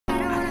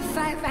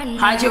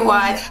Hide your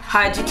wife,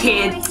 hide your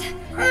kids.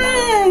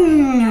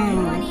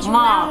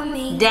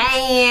 Mom,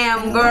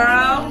 damn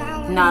girl.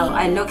 No,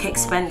 I look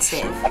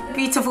expensive.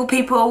 Beautiful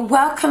people,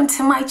 welcome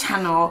to my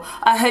channel.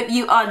 I hope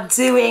you are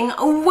doing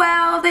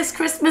well this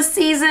Christmas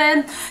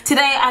season.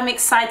 Today I'm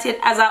excited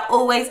as I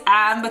always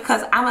am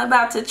because I'm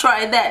about to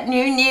try that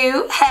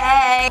new.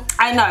 Hey!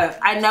 I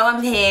know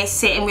I'm here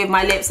sitting with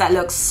my lips that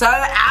look so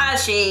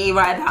ashy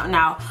right about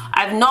now.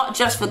 I've not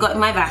just forgotten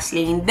my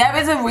Vaseline. There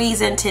is a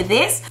reason to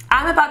this.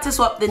 I'm about to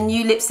swap the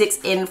new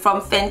lipsticks in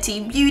from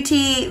Fenty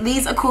Beauty.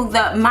 These are called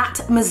the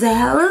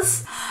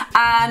Mattemoiselles.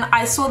 And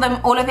I saw them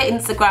all over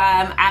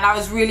Instagram and I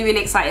was really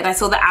excited. I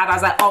saw the ad, I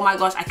was like, oh my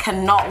gosh, I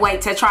cannot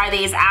wait to try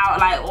these out.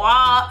 Like,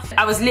 what?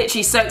 I was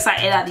literally so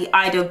excited at the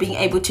idea of being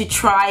able to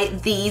try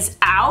these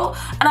out.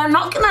 And I'm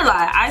not gonna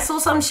lie, I saw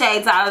some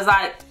shades that I was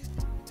like,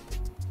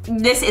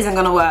 this isn't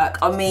gonna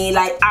work on me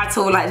like at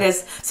all. Like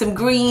there's some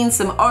greens,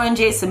 some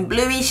oranges, some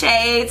bluey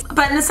shades,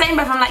 but in the same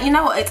breath I'm like, you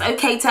know what, it's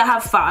okay to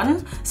have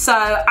fun. So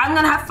I'm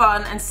gonna have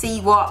fun and see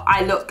what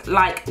I look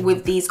like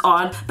with these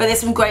on. But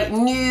there's some great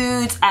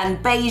nudes and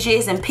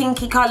beiges and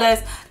pinky colors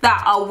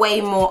that are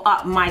way more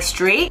up my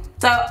street.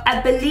 So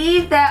I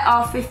believe there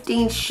are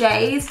 15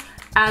 shades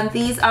and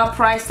these are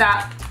priced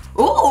at,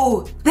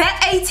 ooh, they're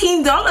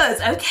 $18.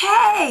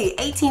 Okay,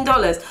 $18.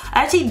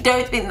 I actually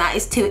don't think that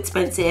is too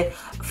expensive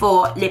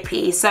for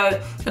lippy. So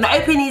I'm gonna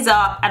open these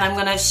up and I'm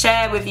gonna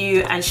share with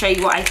you and show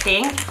you what I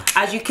think.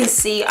 As you can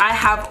see, I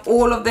have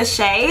all of the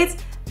shades.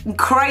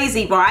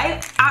 Crazy,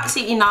 right?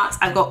 Absolutely nuts.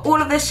 I've got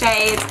all of the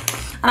shades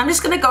and I'm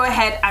just gonna go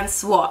ahead and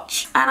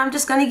swatch. And I'm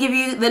just gonna give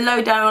you the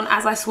lowdown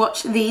as I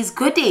swatch these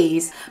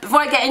goodies. Before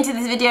I get into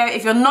this video,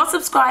 if you're not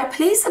subscribed,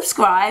 please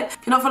subscribe. If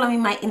you're not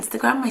following my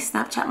Instagram, my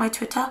Snapchat, my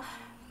Twitter,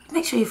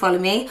 make sure you follow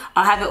me.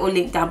 I'll have it all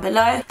linked down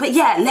below. But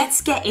yeah,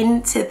 let's get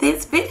into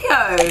this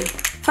video.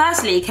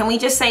 Firstly, can we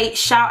just say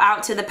shout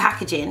out to the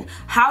packaging?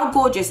 How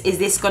gorgeous is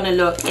this gonna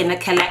look in a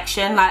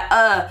collection? Like,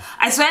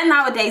 I swear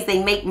nowadays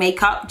they make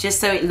makeup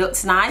just so it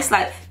looks nice.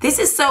 Like, this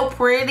is so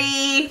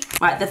pretty.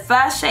 Right, the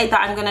first shade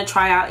that I'm gonna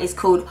try out is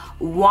called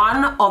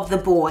One of the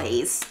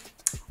Boys.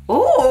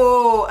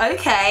 Oh,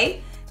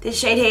 okay. This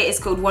shade here is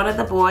called One of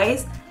the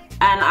Boys.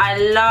 And I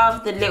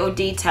love the little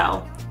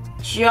detail.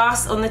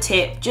 Just on the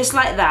tip, just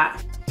like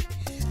that.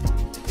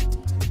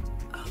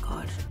 Oh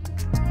God.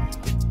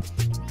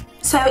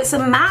 So it's a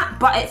matte,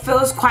 but it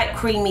feels quite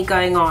creamy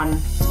going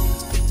on.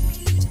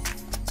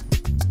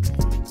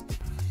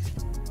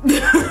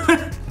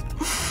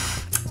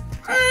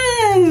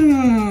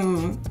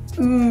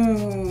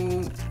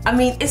 I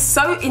mean, it's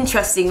so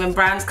interesting when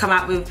brands come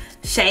out with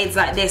shades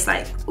like this.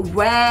 Like,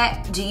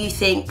 where do you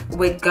think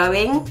we're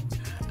going?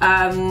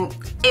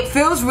 It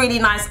feels really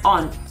nice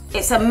on.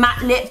 It's a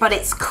matte lip, but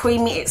it's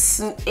creamy, it's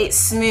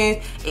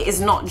smooth, it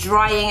is not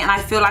drying, and I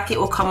feel like it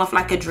will come off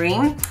like a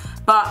dream.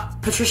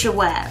 But Patricia,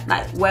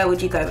 where would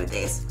you go with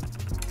this?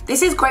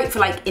 This is great for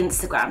like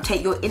Instagram.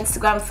 Take your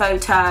Instagram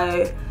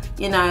photo.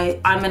 You know,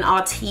 I'm an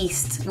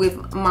artiste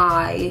with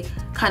my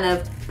kind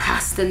of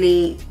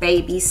pastel-y,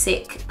 baby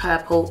sick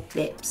purple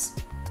lips.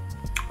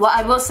 What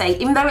I will say,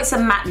 even though it's a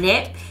matte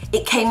lip,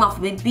 it came off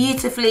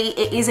beautifully.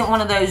 It isn't one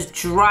of those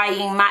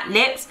drying matte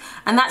lips,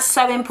 and that's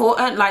so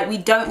important. Like, we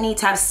don't need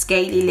to have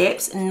scaly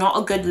lips, not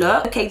a good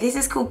look. Okay, this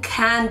is called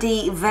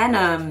Candy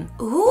Venom.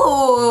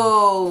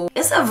 Ooh,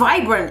 it's a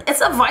vibrant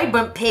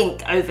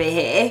pink over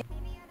here.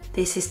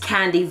 This is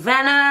Candy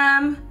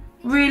Venom,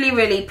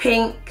 really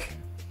pink.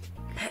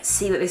 Let's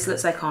see what this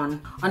looks like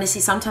on.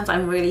 Honestly, sometimes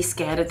I'm really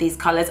scared of these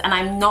colors, and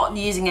I'm not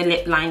using a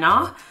lip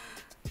liner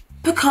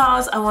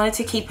because I wanted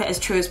to keep it as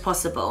true as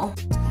possible.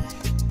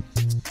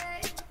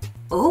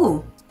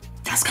 Oh,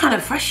 that's kind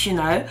of fresh, you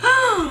know.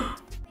 Wow.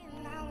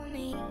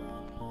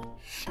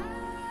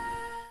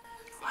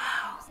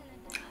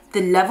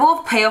 The level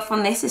of payoff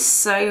on this is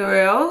so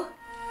real.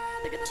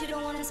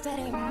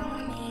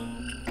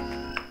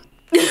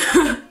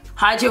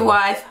 Hide your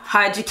wife,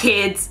 hide your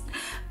kids.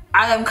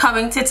 I am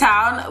coming to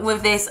town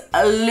with this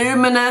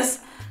luminous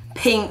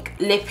pink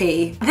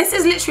lippy. This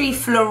is literally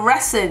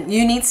fluorescent.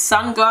 You need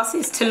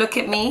sunglasses to look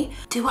at me.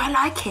 Do I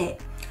like it?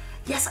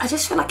 Yes, I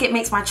just feel like it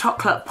makes my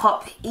chocolate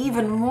pop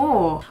even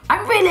more.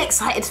 I'm really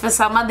excited for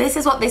summer. This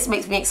is what this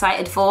makes me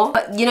excited for.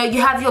 But you know,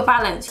 you have your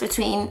balance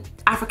between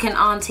African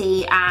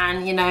auntie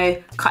and, you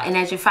know, cutting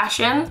edge of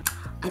fashion.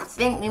 I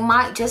think we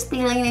might just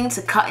be leaning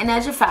to cutting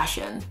edge of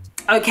fashion.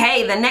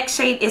 Okay, the next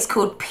shade is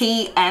called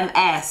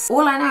PMS.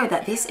 All I know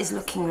that this is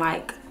looking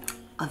like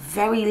a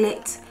very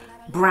lit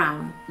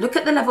brown. Look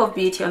at the level of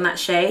beauty on that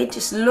shade.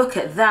 Just look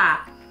at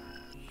that.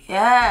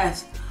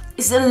 Yes.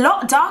 It's a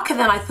lot darker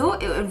than I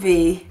thought it would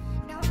be.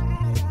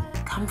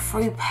 Come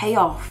through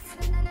payoff.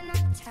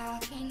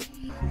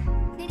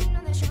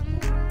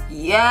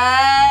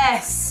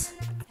 Yes.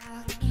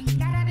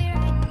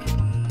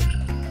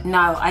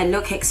 No, I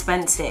look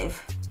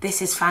expensive.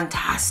 This is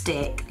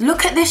fantastic.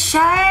 Look at the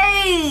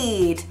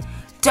shade.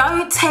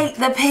 Don't take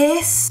the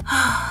piss.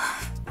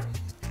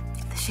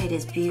 The shade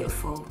is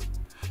beautiful.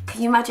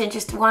 Can you imagine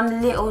just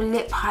one little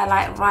lip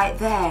highlight right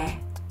there?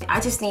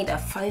 I just need a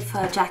faux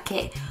fur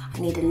jacket. I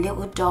need a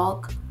little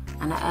dog.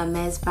 and a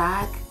Hermes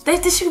bag.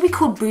 This should be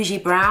called Bougie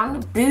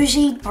Brown.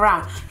 Bougie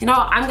Brown. You know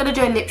what? I'm gonna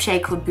do a lip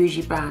shade called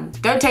Bougie Brown.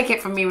 Don't take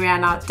it from me,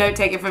 Rihanna. Don't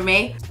take it from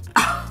me.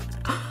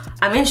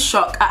 I'm in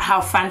shock at how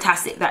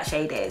fantastic that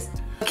shade is.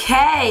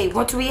 Okay,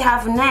 what do we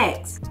have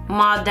next?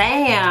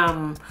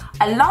 Madame.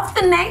 I love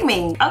the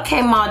naming.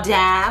 Okay,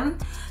 Madame.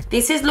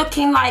 This is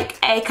looking like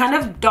a kind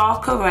of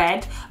darker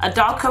red, a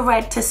darker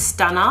red to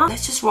stunner.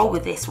 Let's just roll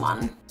with this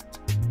one.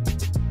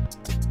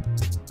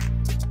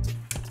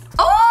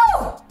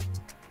 Oh!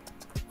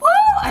 Woo!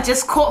 I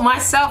just caught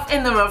myself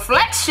in the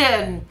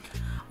reflection.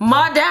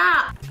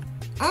 Madame.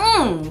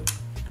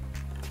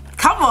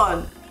 Come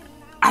on.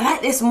 I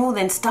like this more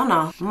than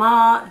stunner.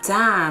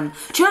 Madame.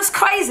 Do you know what's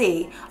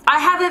crazy? I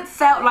haven't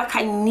felt like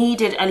I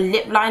needed a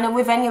lip liner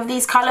with any of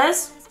these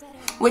colors,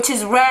 which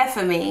is rare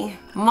for me.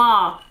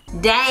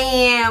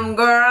 Damn,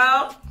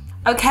 girl.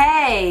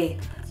 Okay,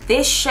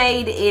 this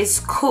shade is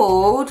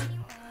called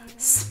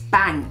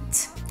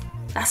Spanked.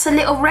 That's a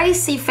little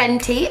racy,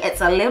 Fenty.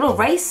 It's a little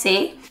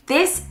racy.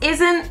 This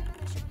isn't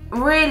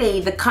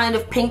really the kind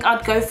of pink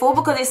I'd go for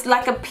because it's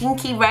like a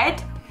pinky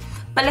red.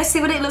 But let's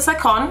see what it looks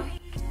like on.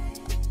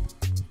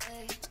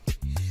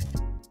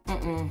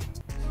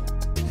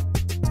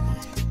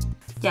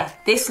 Yeah,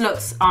 this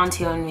looks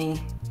auntie on me.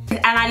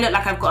 And I look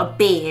like I've got a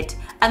beard.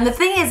 And the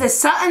thing is, there's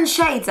certain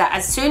shades that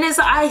as soon as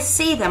I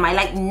see them, I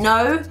like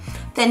know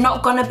they're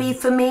not gonna be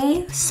for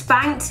me.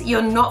 Spanked,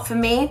 you're not for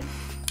me.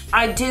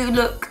 I do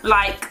look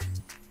like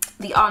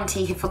the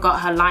auntie who forgot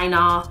her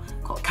liner,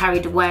 got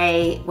carried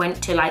away, went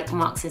to like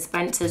Marks and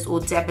Spencer's or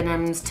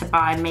Debenhams to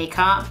buy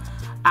makeup,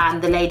 and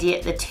the lady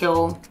at the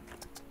till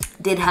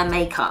did her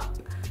makeup.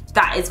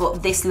 That is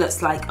what this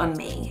looks like on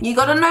me. You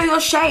gotta know your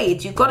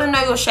shades. You gotta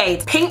know your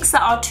shades. Pinks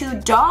that are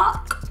too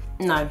dark,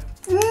 no.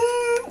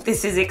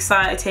 This is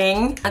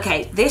exciting.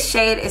 Okay, this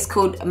shade is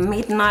called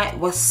Midnight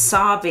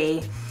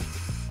Wasabi.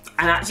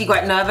 I'm actually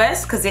quite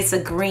nervous because it's a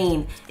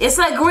green. It's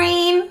a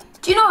green.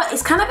 Do you know what?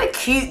 It's kind of a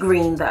cute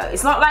green though.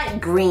 It's not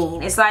like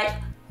green. It's like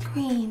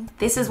green.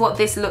 This is what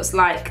this looks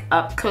like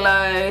up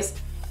close.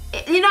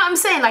 You know what I'm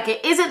saying? Like,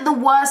 it isn't the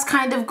worst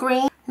kind of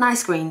green.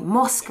 Nice green,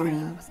 moss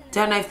green.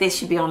 Don't know if this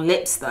should be on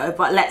lips though,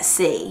 but let's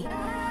see.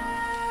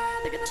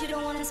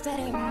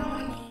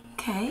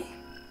 Okay.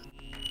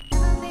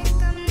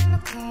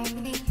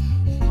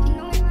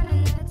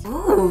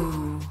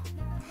 Ooh.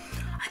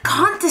 I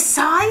can't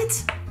decide.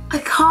 I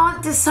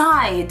can't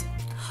decide.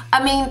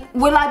 I mean,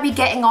 will I be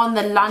getting on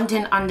the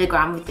London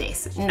Underground with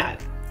this? No,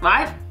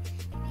 right?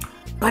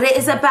 But it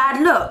is a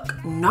bad look.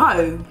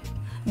 No.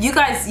 You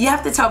guys, you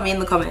have to tell me in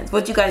the comments,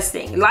 what do you guys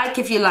think? Like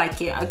if you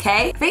like it,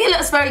 okay? I think it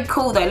looks very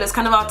cool though. It looks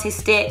kind of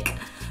artistic.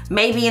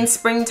 Maybe in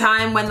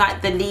springtime when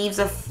like the leaves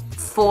are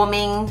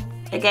forming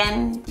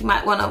again, you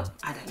might wanna,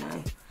 I don't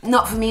know.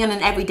 Not for me on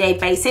an everyday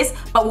basis,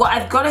 but what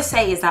I've gotta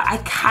say is that I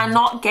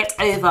cannot get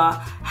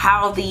over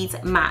how these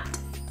matte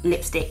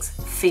lipsticks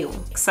feel.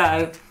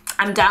 So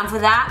I'm down for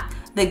that.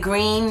 The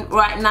green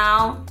right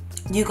now,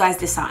 you guys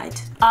decide.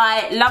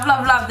 I love,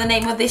 love, love the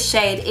name of this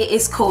shade. It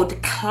is called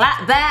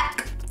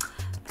Clapback.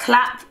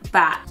 Clap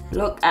back.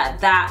 Look at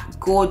that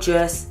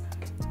gorgeous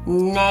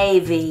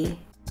navy.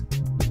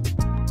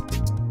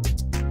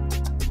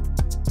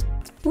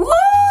 Woo!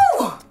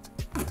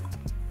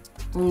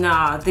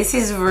 Nah, this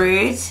is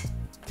rude.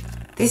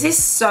 This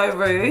is so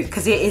rude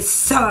because it is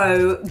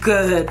so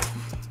good.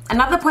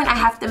 Another point I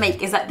have to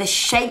make is that the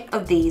shape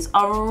of these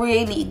are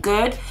really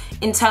good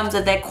in terms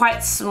of they're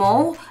quite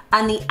small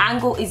and the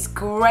angle is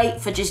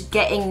great for just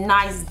getting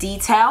nice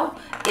detail.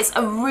 It's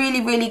a really,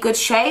 really good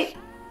shape.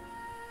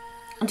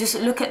 And just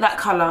look at that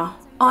color.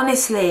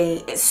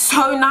 Honestly, it's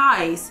so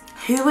nice.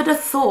 Who would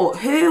have thought?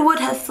 Who would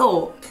have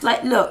thought?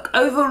 Like, look,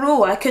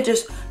 overall, I could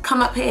just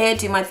come up here,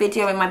 do my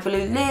video in my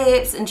blue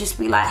lips and just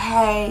be like,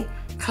 hey,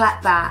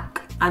 clap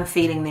back. I'm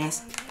feeling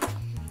this.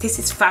 This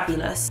is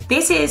fabulous.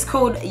 This is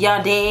called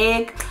Ya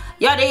Dig.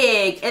 Ya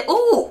Dig.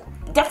 Ooh,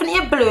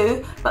 definitely a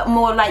blue, but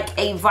more like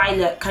a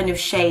violet kind of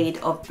shade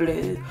of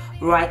blue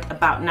right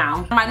about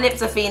now. My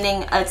lips are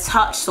feeling a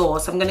touch sore,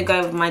 so I'm gonna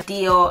go with my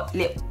Dior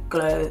Lip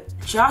Glow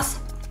just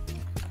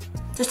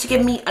to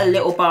give me a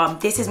little balm.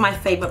 This is my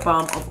favorite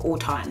balm of all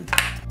time.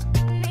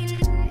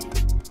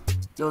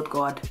 Lord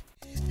God.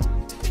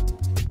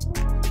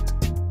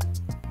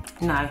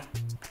 No.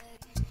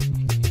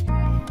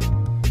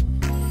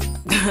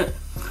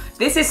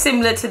 This is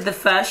similar to the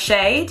first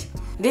shade.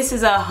 This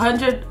is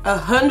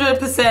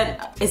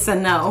 100%, it's a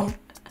no.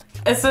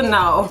 It's a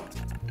no.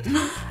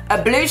 A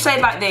blue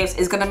shade like this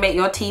is gonna make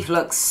your teeth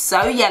look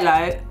so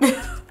yellow.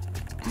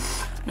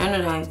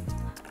 No.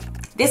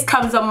 This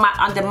comes on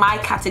under my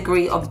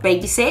category of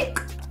baby sick.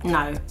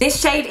 No. This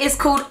shade is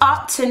called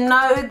Up to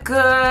No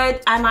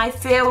Good, and I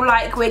feel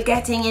like we're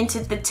getting into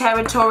the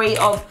territory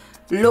of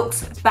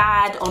looks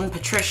bad on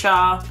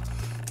Patricia.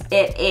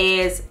 It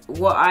is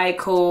what I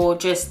call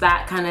just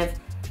that kind of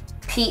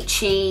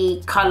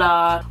peachy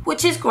color,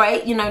 which is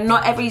great. You know,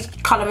 not every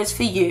color is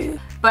for you,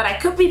 but I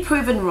could be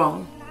proven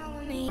wrong.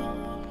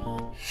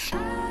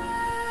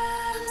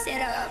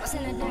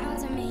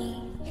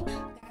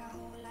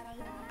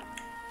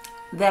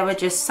 there are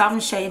just some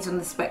shades on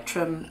the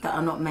spectrum that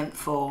are not meant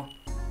for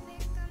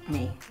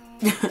me.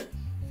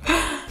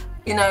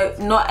 You know,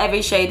 not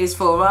every shade is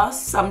for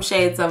us. Some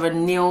shades are a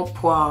nil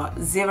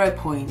point, 0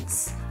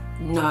 points.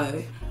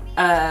 No.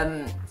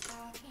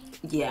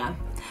 Yeah.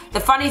 The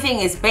funny thing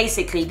is,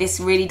 basically, this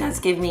really does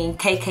give me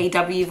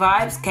KKW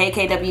vibes.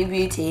 KKW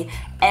Beauty,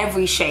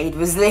 every shade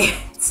was lit.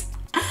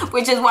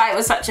 Which is why it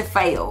was such a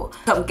fail.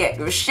 Come get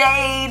your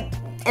shade.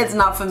 It's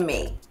not for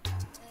me.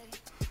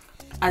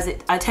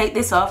 I take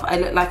this off, I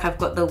look like I've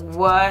got the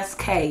worst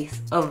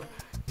case of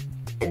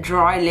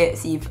dry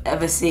lips you've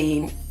ever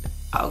seen.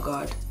 Oh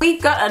God. We've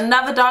got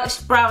another dark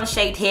brown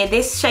shade here.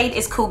 This shade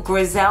is called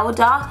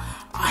Griselda.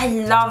 I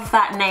love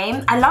that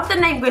name. I love the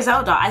name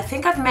Griselda. I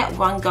think I've met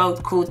one girl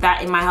called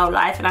that in my whole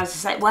life and I was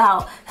just like,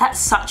 wow, that's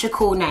such a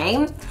cool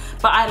name.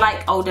 But I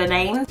like older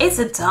names. It's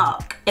a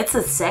dark, it's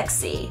a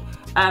sexy.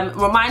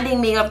 Reminding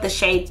me of the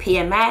shade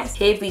PMS.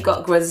 Here we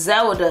got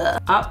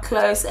Griselda, up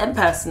close and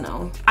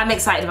personal. I'm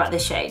excited about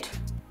this shade.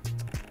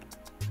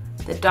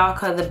 The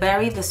darker the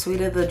berry, the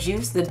sweeter the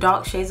juice. The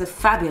dark shades are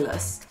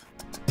fabulous.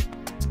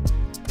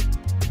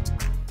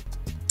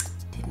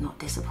 Did not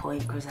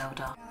disappoint,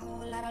 Griselda.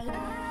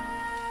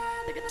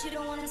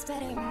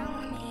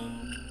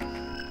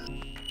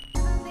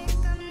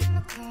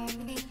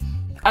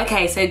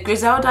 Okay, so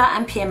Griselda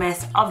and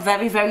PMS are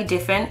very, very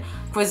different.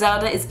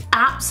 Griselda is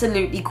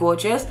absolutely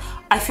gorgeous.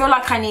 I feel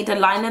like I need a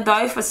liner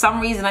though. For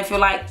some reason, I feel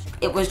like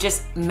it was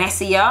just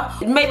messier.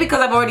 Maybe because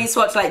I've already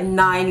swatched like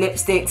 9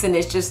 lipsticks and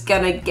it's just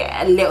gonna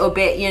get a little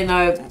bit, you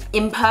know,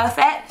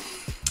 imperfect.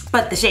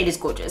 But the shade is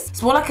gorgeous.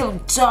 It's more like a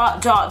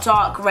dark, dark,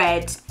 dark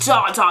red.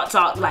 Dark, dark,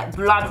 dark, like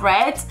blood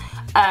red.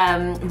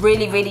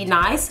 Really, really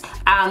nice.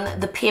 And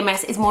the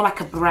PMS is more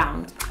like a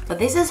brown. But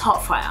this is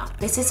hot fire.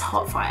 This is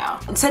hot fire.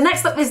 So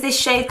next up is this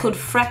shade called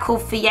Freckle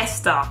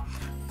Fiesta.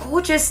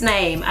 Gorgeous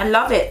name. I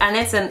love it. And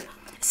it's an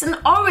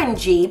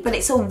orangey, but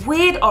it's a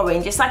weird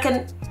orange. It's like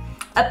a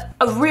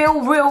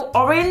real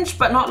orange,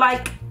 but not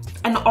like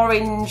an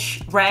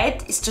orange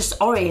red. It's just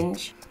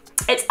orange.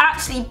 It's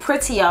actually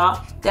prettier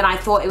than I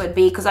thought it would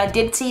be because I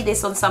did see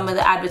this on some of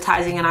the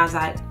advertising and I was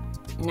like,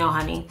 no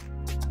honey.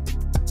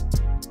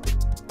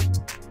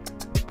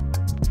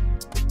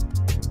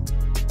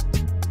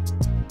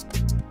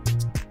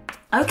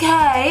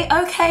 Okay,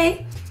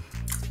 okay,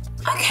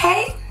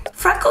 okay.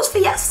 Freckles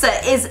Fiesta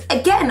is,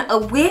 again, a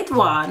weird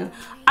one.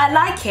 I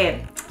like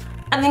it.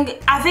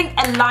 I think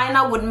a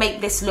liner would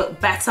make this look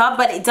better,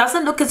 but it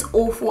doesn't look as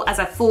awful as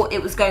I thought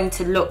it was going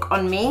to look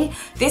on me.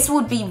 This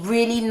would be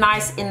really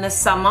nice in the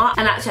summer,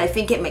 and actually I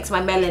think it makes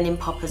my melanin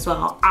pop as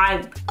well.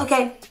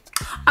 Okay.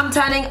 I'm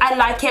turning, I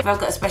like it. I've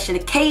got a special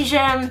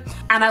occasion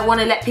and I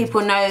want to let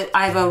people know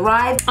I've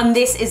arrived and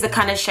this is the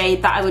kind of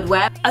shade that I would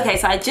wear. Okay,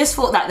 so I just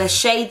thought that the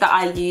shade that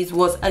I used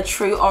was a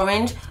true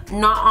orange.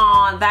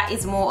 Nuh-uh, that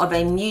is more of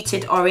a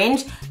muted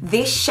orange.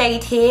 This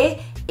shade here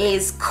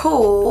is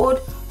called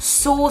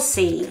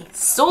Saucy.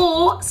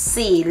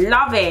 Saucy,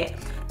 love it.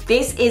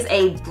 This is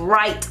a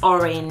bright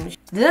orange.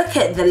 Look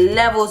at the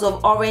levels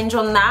of orange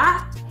on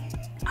that.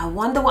 I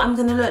wonder what I'm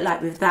gonna look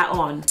like with that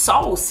on.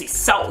 Saucy,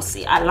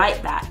 saucy, I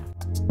like that.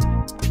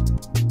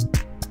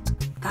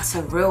 That's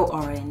a real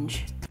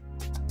orange.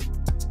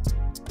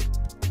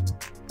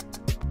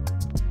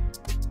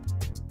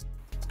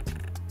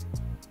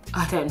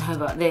 I don't know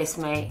about this,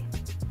 mate.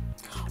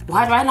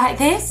 Why do I like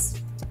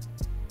this?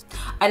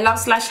 I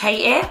love /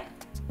 hate it.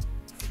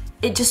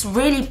 It just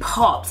really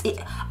pops.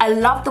 I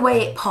love the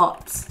way it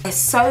pops. It's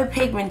so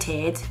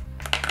pigmented.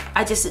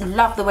 I just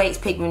love the way it's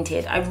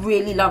pigmented. I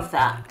really love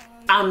that.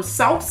 I'm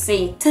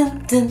saucy.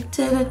 Dun, dun,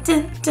 dun,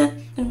 dun,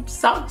 dun, dun,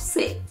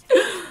 saucy.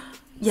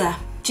 Yeah.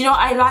 Do you know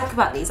what I like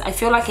about these? I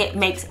feel like it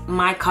makes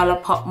my color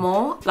pop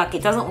more. Like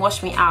it doesn't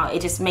wash me out.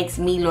 It just makes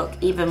me look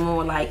even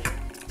more like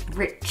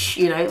rich,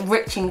 you know,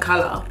 rich in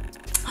color.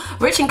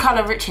 Rich in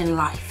color, rich in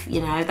life, you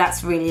know,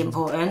 that's really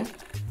important.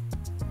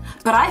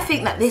 But I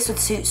think that this would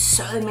suit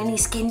so many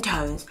skin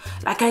tones.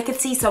 Like I could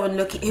see someone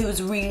who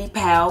was really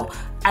pale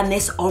and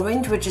this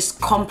orange would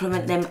just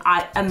complement them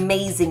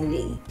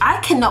amazingly. I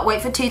cannot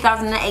wait for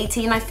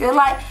 2018. I feel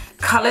like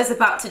color's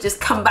about to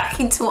just come back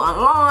into our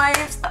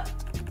lives.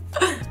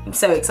 I'm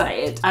so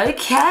excited.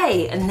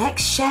 Okay,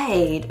 next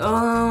shade.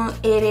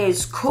 It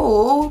is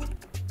called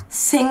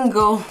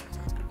Single.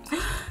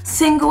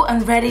 Single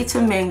and ready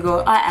to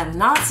mingle. I am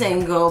not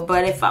single,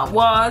 but if I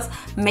was,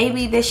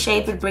 maybe this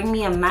shade would bring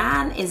me a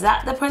man. Is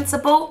that the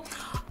principle?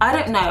 I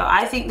don't know.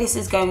 I think this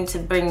is going to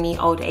bring me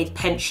old age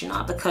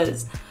pensioner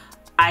because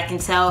I can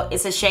tell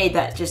it's a shade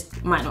that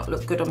just might not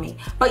look good on me.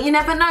 But you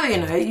never know, you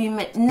know, you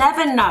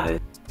never know.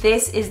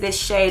 This is this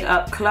shade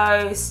up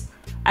close.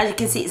 As you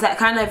can see, it's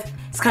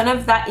kind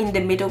of that in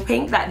the middle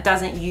pink that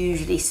doesn't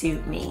usually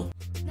suit me.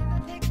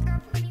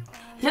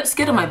 Looks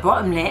good on my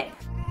bottom lip.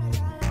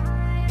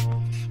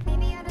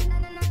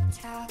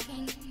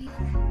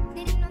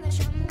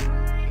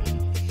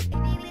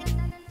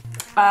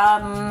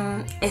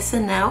 It's a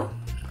no.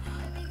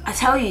 I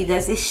tell you,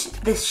 there's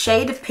this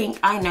shade of pink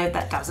I know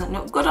that doesn't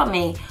look good on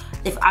me.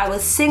 If I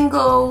was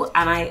single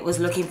and I was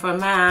looking for a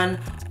man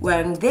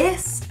wearing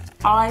this,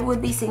 I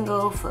would be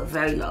single for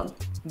very long.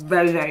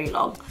 Very, very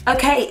long.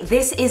 Okay,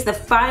 this is the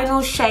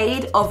final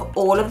shade of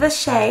all of the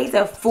shades.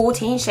 There are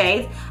 14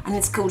 shades, and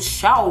it's called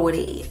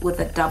Shorty with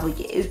a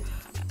W.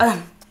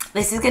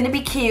 This is gonna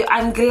be cute.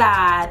 I'm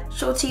glad.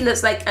 Shorty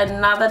looks like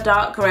another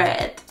dark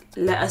red.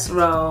 Let us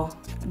roll.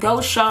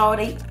 Go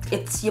Shorty,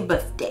 it's your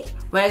birthday.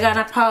 We're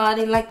gonna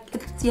party like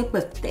it's your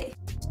birthday.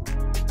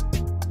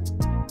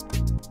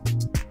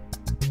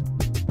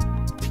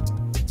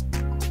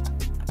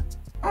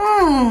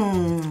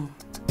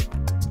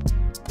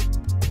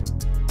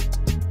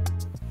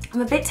 I'm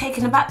a bit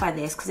taken aback by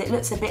this because it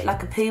looks a bit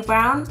like a poo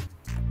brown.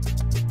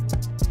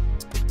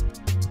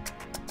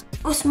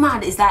 What's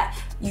mad is that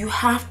you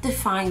have to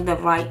find the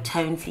right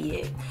tone for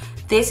you.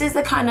 This is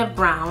the kind of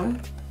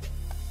brown,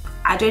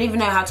 I don't even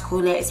know how to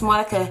call it. It's more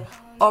like a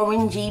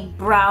orangey,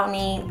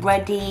 browny,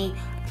 reddy,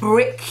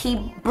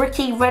 bricky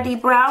reddy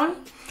brown.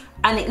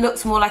 And it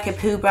looks more like a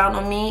poo brown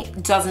on me.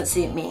 Doesn't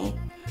suit me.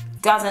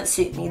 Doesn't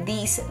suit me.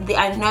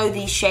 I know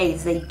these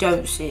shades, they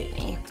don't suit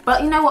me.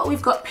 But you know what?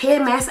 We've got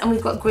PMS and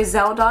we've got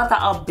Griselda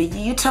that are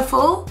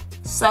beautiful.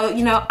 So,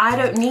 you know, I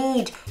don't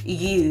need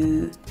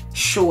you,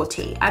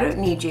 Shorty. I don't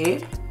need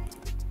you.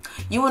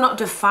 You will not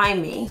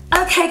define me.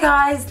 Okay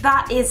guys,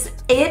 that is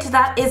it.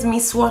 That is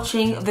me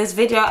swatching this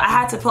video. I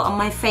had to put on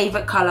my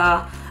favorite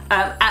color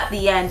at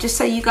the end, just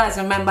so you guys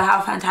remember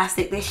how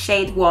fantastic this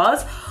shade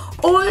was.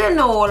 All in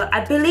all,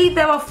 I believe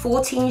there are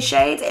 14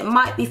 shades. It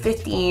might be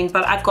 15,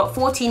 but I've got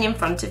 14 in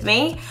front of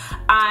me.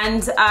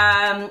 And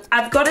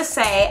I've got to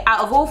say,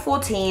 out of all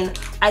 14,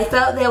 I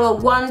felt there were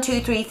 1,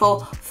 2, 3,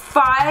 4,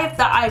 5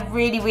 that I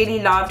really, really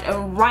loved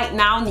and right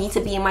now need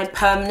to be in my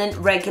permanent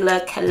regular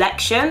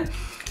collection,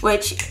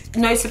 which,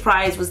 no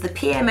surprise, was the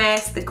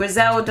PMS, the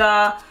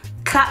Griselda,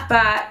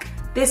 Clapback,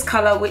 this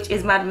color, which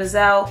is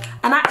Mademoiselle,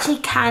 and actually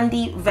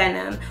Candy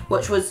Venom,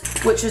 which was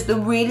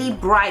the really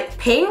bright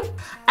pink.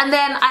 And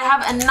then I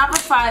have another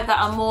 5 that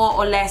are more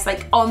or less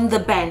like on the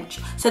bench.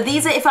 So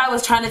these are if I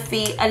was trying to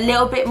be a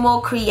little bit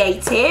more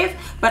creative,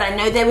 but I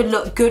know they would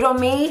look good on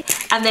me.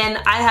 And then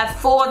I have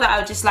 4 that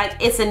are just like,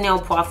 it's a nil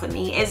point for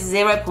me. It's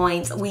 0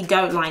 points. We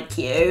don't like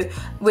you,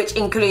 which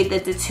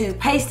included the 2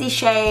 pasty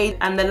shades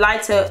and the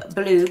lighter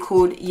blue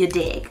called You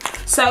Dig.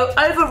 So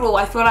overall,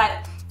 I feel like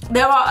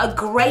there are a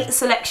great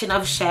selection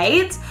of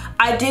shades.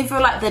 I do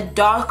feel like the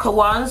darker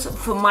ones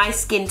for my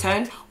skin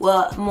tone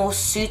were more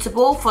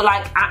suitable for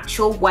like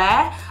actual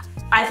wear.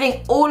 I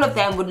think all of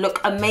them would look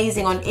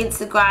amazing on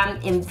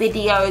Instagram, in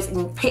videos,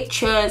 in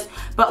pictures,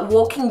 but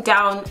walking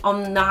down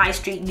on the high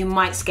street, you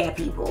might scare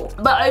people.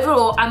 But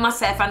overall, I must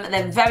say I found that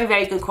they're very,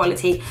 very good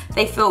quality.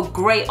 They feel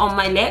great on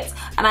my lips.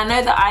 And I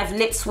know that I've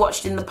lip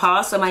swatched in the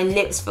past, so my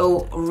lips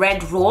feel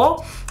red raw.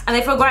 And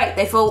they feel great,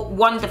 they feel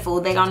wonderful.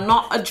 They are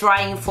not a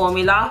drying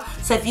formula.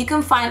 So if you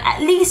can find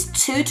at least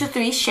 2 to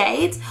 3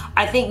 shades,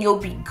 I think you'll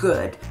be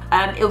good.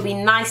 It would be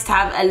nice to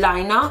have a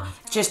liner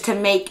just to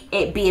make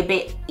it be a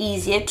bit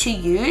easier to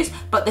use.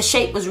 But the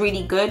shape was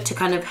really good to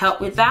kind of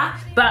help with that.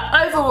 But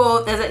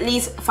overall, there's at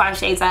least 5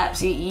 shades I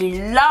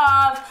absolutely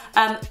love.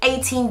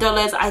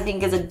 $18 I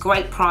think is a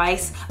great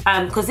price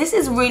because this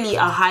is really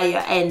a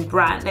higher end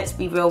brand, let's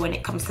be real, when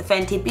it comes to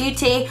Fenty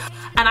Beauty.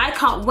 And I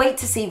can't wait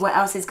to see what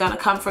else is gonna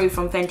come through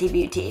from Fenty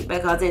Beauty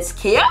because it's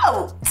cute.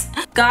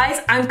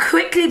 Guys, I'm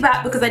quickly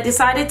back because I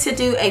decided to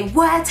do a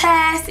wear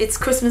test. It's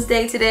Christmas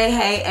Day today.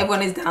 Hey,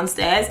 everyone is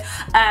downstairs.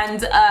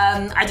 And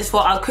I just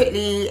thought I'll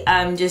quickly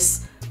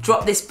just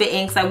drop this bit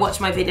in because I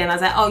watched my video and I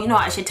was like, oh, you know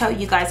what, I should tell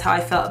you guys how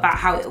I felt about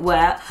how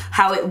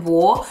it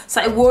wore. So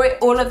I wore it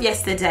all of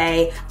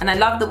yesterday and I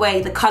love the way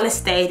the color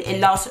stayed. It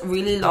lasts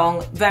really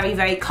long, very,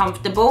 very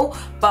comfortable.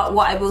 But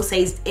what I will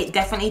say is it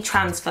definitely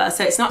transfers.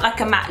 So it's not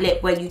like a matte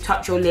lip where you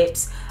touch your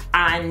lips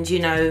and you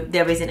know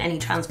there isn't any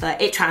transfer.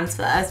 It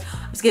transfers.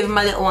 I was giving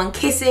my little one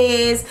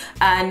kisses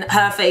and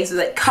her face was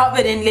like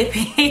covered in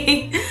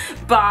lippy.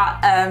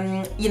 But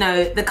you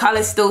know, the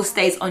color still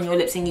stays on your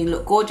lips and you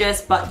look gorgeous.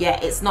 But yeah,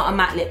 it's not a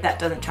matte lip that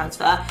doesn't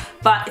transfer,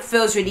 but it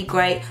feels really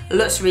great,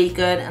 looks really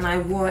good, and I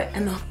wore it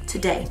enough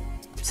today.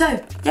 So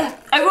yeah,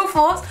 overall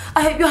thoughts,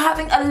 I hope you're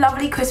having a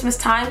lovely Christmas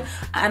time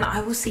and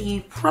I will see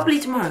you probably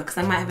tomorrow because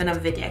I might have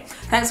another video.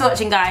 Thanks for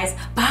watching guys,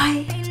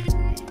 bye.